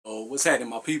What's happening,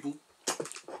 my people?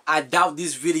 I doubt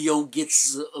this video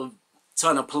gets a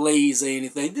ton of plays or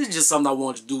anything. This is just something I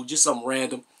wanted to do, just something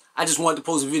random. I just wanted to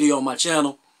post a video on my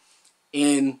channel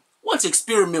and want to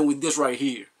experiment with this right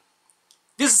here.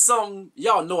 This is something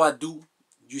y'all know I do.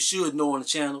 You should know on the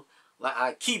channel. Like,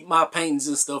 I keep my paintings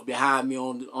and stuff behind me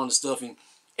on the stuff, and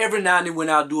every now and then when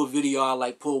I do a video, I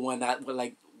like pull one out,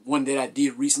 like one that I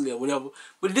did recently or whatever.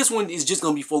 But this one is just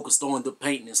gonna be focused on the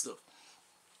painting and stuff.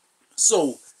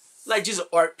 So, like, just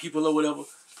art people or whatever.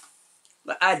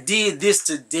 Like, I did this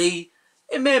today,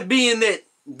 and man, being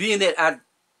that I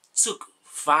took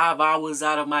 5 hours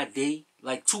out of my day,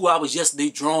 like 2 hours yesterday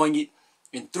drawing it,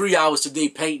 and 3 hours today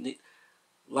painting it.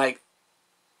 Like,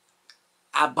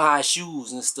 I buy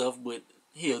shoes and stuff, but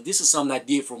hell, this is something I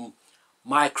did from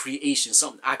my creation,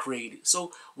 something I created.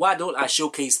 So why don't I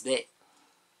showcase that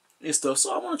and stuff?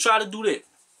 So I want to try to do that.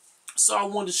 So I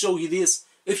wanted to show you this.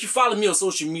 If you follow me on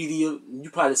social media, you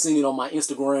probably seen it on my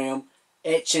Instagram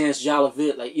at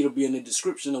Jolivette. Like, it'll be in the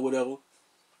description or whatever.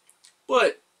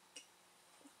 But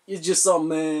it's just something,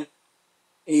 man,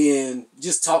 and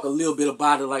just talk a little bit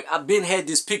about it. Like, I've been had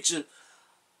this picture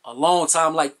a long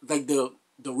time, like the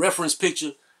reference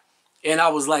picture, and I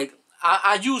was like,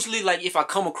 I usually, like, if I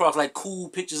come across like cool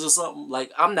pictures or something,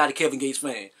 like, I'm not a Kevin Gates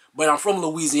fan, but I'm from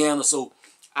Louisiana, so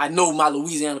I know my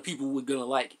Louisiana people were gonna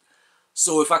like it.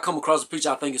 So if I come across a picture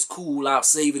I think it's cool, I'll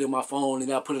save it in my phone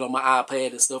and I'll put it on my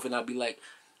iPad and stuff, and I'll be like,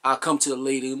 I'll come to it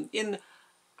later. And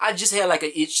I just had like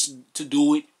an itch to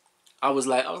do it. I was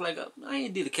like, I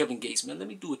ain't did a Kevin Gates, man. Let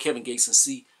me do a Kevin Gates and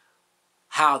see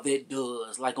how that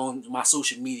does, like on my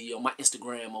social media, on my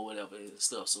Instagram or whatever and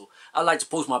stuff. So I like to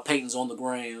post my paintings on the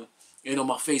gram and on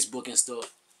my Facebook and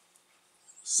stuff.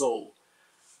 So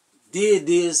did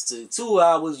this to 2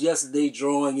 hours yesterday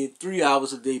drawing it, 3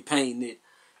 hours a day painting it,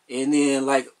 and then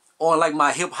like on like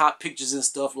my hip hop pictures and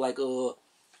stuff, like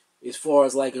as far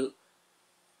as like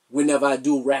whenever I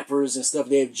do rappers and stuff,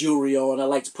 they have jewelry on. I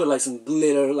like to put like some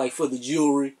glitter, like for the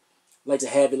jewelry. I like to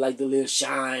have it like the little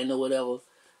shine or whatever.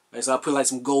 Like, so I put like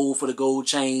some gold for the gold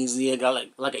chains. Yeah, got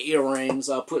like an earring.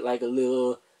 So I put like some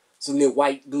little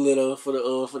white glitter for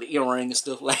the earring and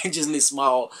stuff. Like, just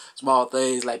little small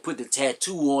things. Like, put the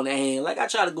tattoo on the hand. Like, I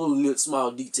try to go to little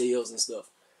small details and stuff.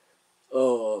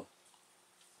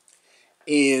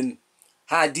 And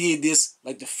how I did this,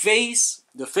 like the face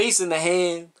and the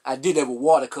hand, I did that with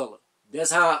watercolor.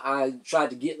 That's how I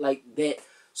tried to get like that,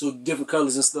 so different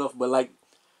colors and stuff. But like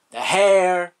the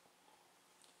hair,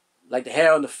 like the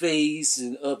hair on the face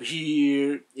and up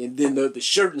here, and then the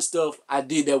shirt and stuff, I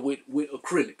did that with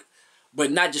acrylic.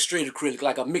 But not just straight acrylic,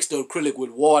 like I mixed the acrylic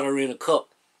with water in a cup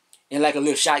and like a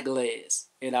little shot glass.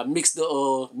 And I mix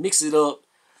it up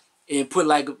and put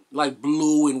like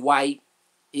blue and white,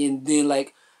 and then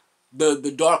like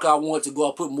the darker I want to go,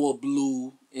 I put more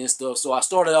blue and stuff. So I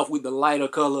started off with the lighter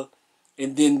color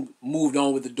and then moved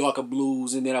on with the darker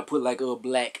blues, and then I put like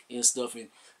black and stuff and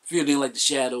filled in like the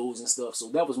shadows and stuff. So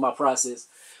that was my process.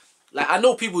 Like, I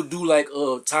know people do like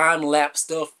time lapse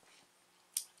stuff.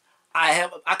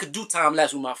 I could do time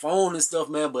lapse with my phone and stuff,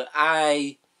 man, but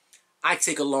I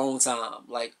take a long time.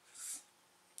 Like,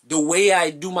 the way I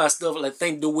do my stuff, like,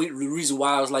 the reason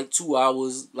why I was like 2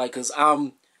 hours, like, cause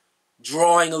I'm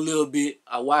drawing a little bit,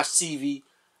 I watch TV,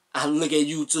 I look at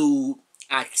YouTube,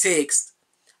 I text,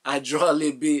 I draw a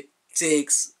little bit,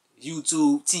 text,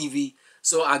 YouTube, TV.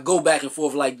 So I go back and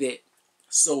forth like that.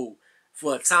 So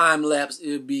for a time lapse,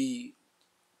 it'd be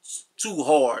too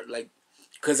hard, like,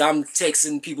 cause I'm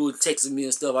texting people, texting me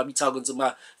and stuff. I be talking to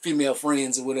my female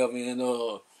friends or whatever,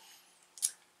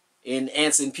 and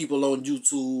answering people on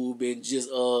YouTube, and just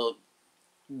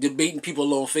debating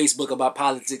people on Facebook about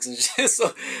politics and shit.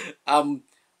 So I'm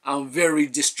very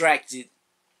distracted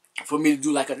for me to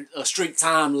do like a straight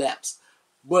time lapse.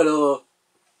 But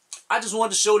I just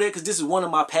wanted to show that because this is one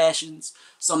of my passions,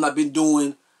 something I've been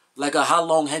doing. Like, how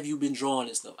long have you been drawing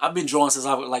and stuff? I've been drawing since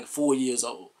I was like 4 years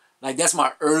old. Like, that's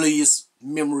my earliest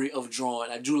memory of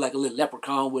drawing. I drew like a little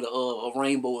leprechaun with a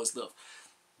rainbow and stuff.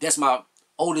 That's my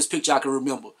oldest picture I can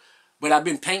remember. But I've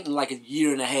been painting like a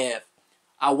year and a half.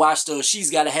 I watched She's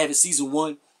Gotta Have It season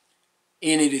 1,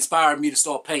 and it inspired me to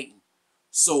start painting.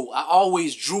 So I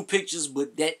always drew pictures,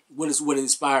 but that was what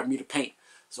inspired me to paint.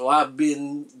 So I've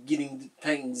been getting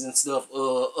paintings and stuff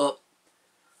up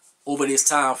over this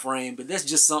time frame. But that's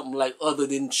just something like other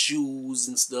than shoes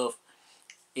and stuff.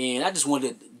 And I just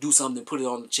wanted to do something and put it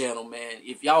on the channel, man.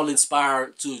 If y'all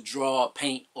inspired to draw,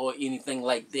 paint, or anything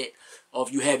like that, or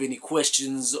if you have any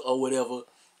questions or whatever,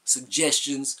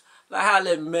 suggestions, like,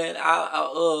 holla at me, man.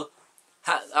 I'll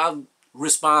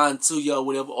respond to you or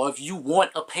whatever. Or if you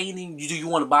want a painting, do you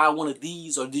want to buy one of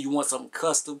these, or do you want something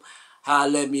custom?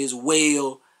 holler at me as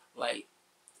well. Like,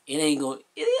 it ain't gonna.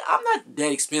 I'm not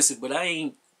that expensive, but I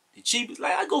ain't the cheapest.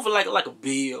 Like, I go for like a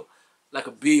bill, like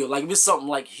a bill. Like if it's something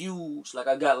like huge, like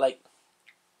I got like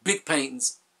big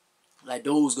paintings, like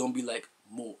those gonna be like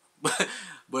more.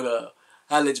 But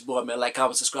holla at your boy, man. Like,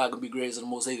 comment, subscribe. Gonna be greatest and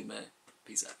the most hated, man.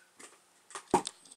 Peace out.